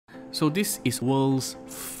So this is world's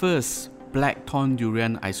first black thorn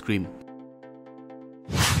durian ice cream.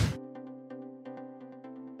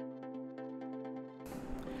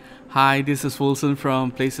 Hi, this is Wilson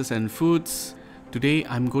from Places and Foods. Today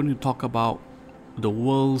I'm going to talk about the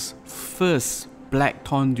world's first black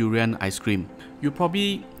thorn durian ice cream. You've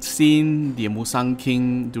probably seen the Musang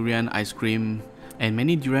King durian ice cream and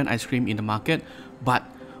many durian ice cream in the market, but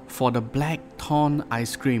for the black thorn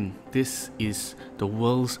ice cream, this is the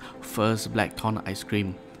world's first black thorn ice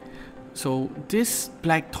cream. So this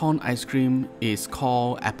black thorn ice cream is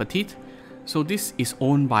called Appetit. So this is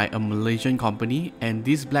owned by a Malaysian company, and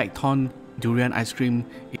this black thorn durian ice cream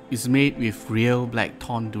is made with real black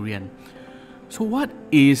thorn durian. So what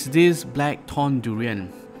is this black thorn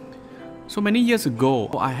durian? So many years ago,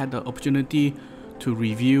 I had the opportunity to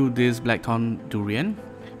review this black thorn durian.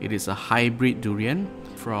 It is a hybrid durian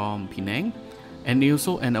from Penang, and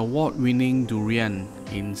also an award-winning durian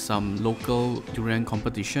in some local durian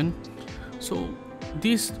competition. So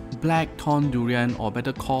this black thorn durian, or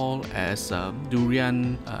better called as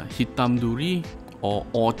durian hitam duri or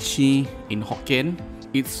orchi in Hokkien,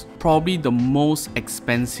 it's probably the most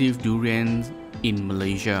expensive durian in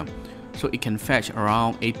Malaysia. So it can fetch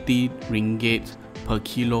around 80 ringgit per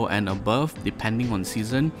kilo and above depending on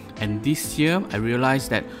season. And this year I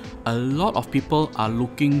realized that a lot of people are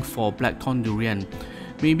looking for black thorn durian,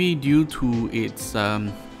 maybe due to its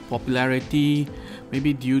popularity,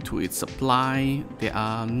 maybe due to its supply. There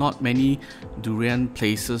are not many durian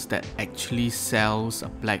places that actually sells a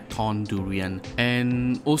black thorn durian,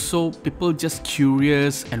 and also people just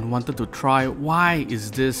curious and wanted to try why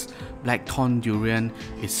is this black thorn durian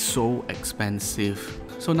is so expensive.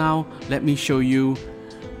 So now let me show you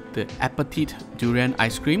the Appetit Durian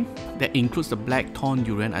ice cream that includes the black thorn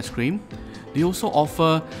durian ice cream. They also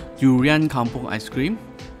offer durian kampung ice cream,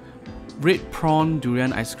 red prawn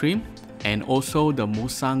durian ice cream, and also the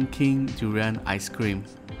Musang King durian ice cream.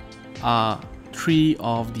 Three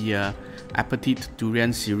of the Appetit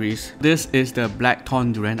Durian series. This is the black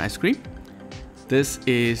thorn durian ice cream. This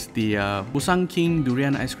is the Musang King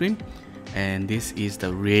durian ice cream, and this is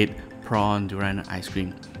the red prawn durian ice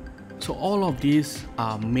cream. So all of these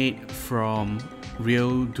are made from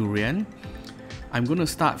real durian. I'm going to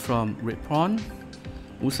start from red prawn,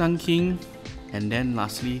 Musang King, and then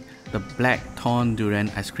lastly the black thorn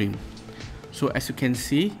durian ice cream. So as you can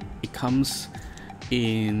see, it comes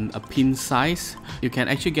in a pin size. You can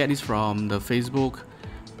actually get this from the Facebook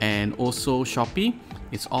and also Shopee.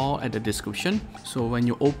 It's all at the description. So when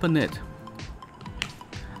you open it,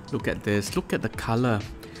 look at this, look at the color.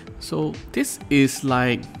 So this is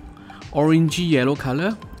like orangey yellow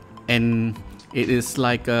color, and it is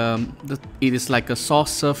like a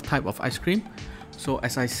soft serve type of ice cream. So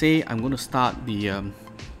as I say, I'm going to start the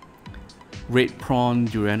red prawn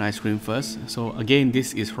durian ice cream first. So again,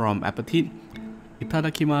 this is from Appetit.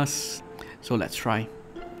 Itadakimasu. So let's try.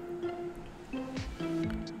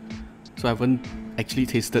 So I haven't actually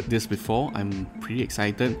tasted this before. I'm pretty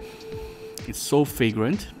excited. It's so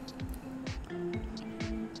fragrant.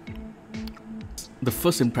 The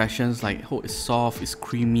first impressions, like, oh, it's soft, it's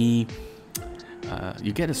creamy.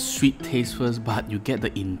 You get a sweet taste first, but you get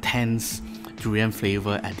the intense durian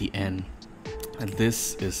flavor at the end. And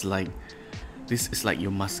this is like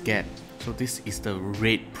your must get. So this is the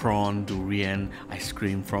red prawn durian ice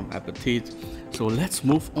cream from Appetit. So let's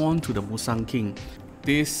move on to the Musang King.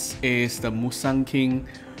 This is the Musang King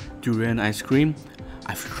durian ice cream.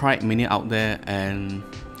 I've tried many out there, and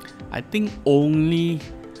I think only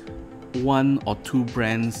one or two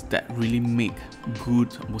brands that really make good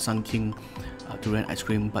Musang King durian ice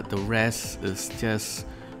cream, but the rest is just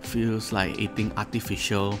feels like eating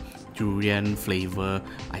artificial durian flavor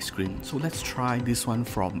ice cream. So let's try this one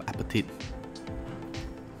from Appetit.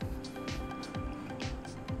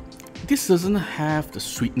 This doesn't have the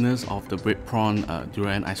sweetness of the red prawn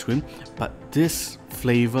durian ice cream, but this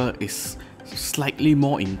flavor is slightly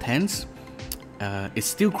more intense. It's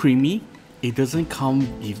still creamy. It doesn't come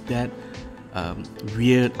with that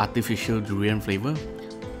weird artificial durian flavor.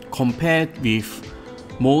 Compared with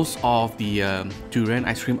most of the durian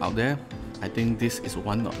ice cream out there, I think this is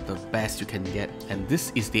one of the best you can get. And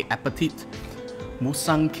this is the Appetit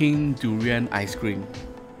Musang King durian ice cream.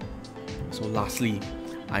 So lastly,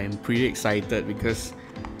 I am pretty excited because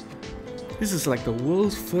this is like the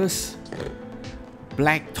world's first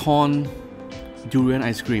black thorn durian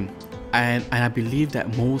ice cream. And I believe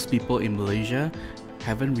that most people in Malaysia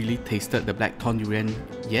haven't really tasted the black thorn durian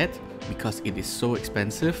yet because it is so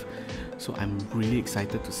expensive. So I'm really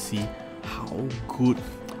excited to see how good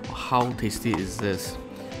or how tasty is this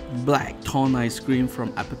black thorn ice cream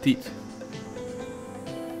from Appetit.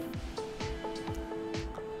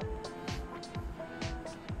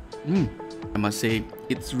 I must say,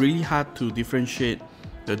 it's really hard to differentiate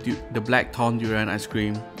the black Thorn Durian ice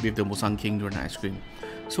cream with the Musang King Durian ice cream.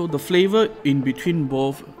 So the flavor in between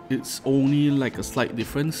both is only like a slight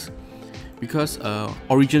difference, because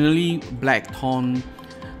originally black Thorn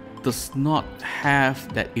does not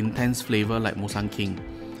have that intense flavor like Musang King,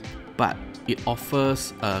 but it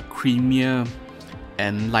offers a creamier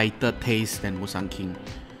and lighter taste than Musang King.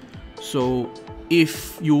 So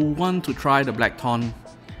if you want to try the black Thorn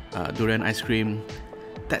durian ice cream,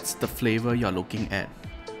 that's the flavor you're looking at.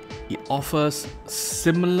 It offers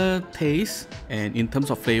similar taste, and in terms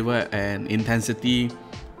of flavor and intensity,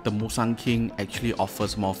 the Musang King actually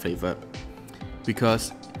offers more flavor,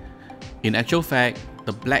 because in actual fact,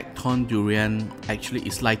 the black Thorn durian actually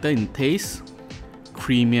is lighter in taste,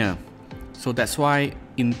 creamier. So that's why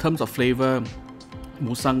in terms of flavor,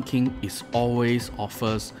 Musang King is always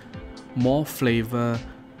offers more flavor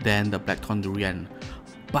than the black Thorn durian.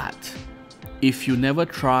 But if you never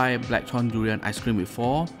try black Thorn durian ice cream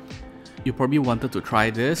before, you probably wanted to try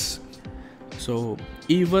this. So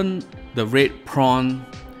even the red prawn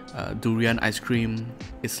durian ice cream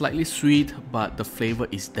is slightly sweet, but the flavor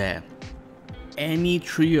is there. Any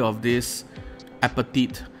three of this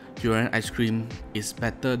Appetit Durian ice cream is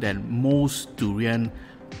better than most durian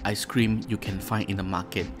ice cream you can find in the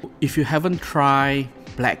market. If you haven't tried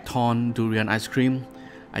black Thorn durian ice cream,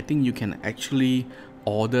 I think you can actually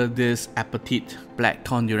order this Appetit black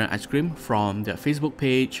Thorn durian ice cream from their Facebook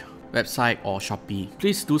page, website or Shopee.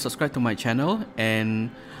 Please do subscribe to my channel, and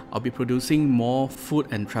I'll be producing more food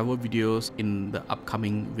and travel videos in the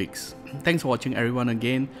upcoming weeks. Thanks for watching everyone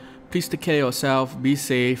again. Please take care of yourself, be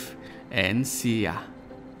safe, and see ya.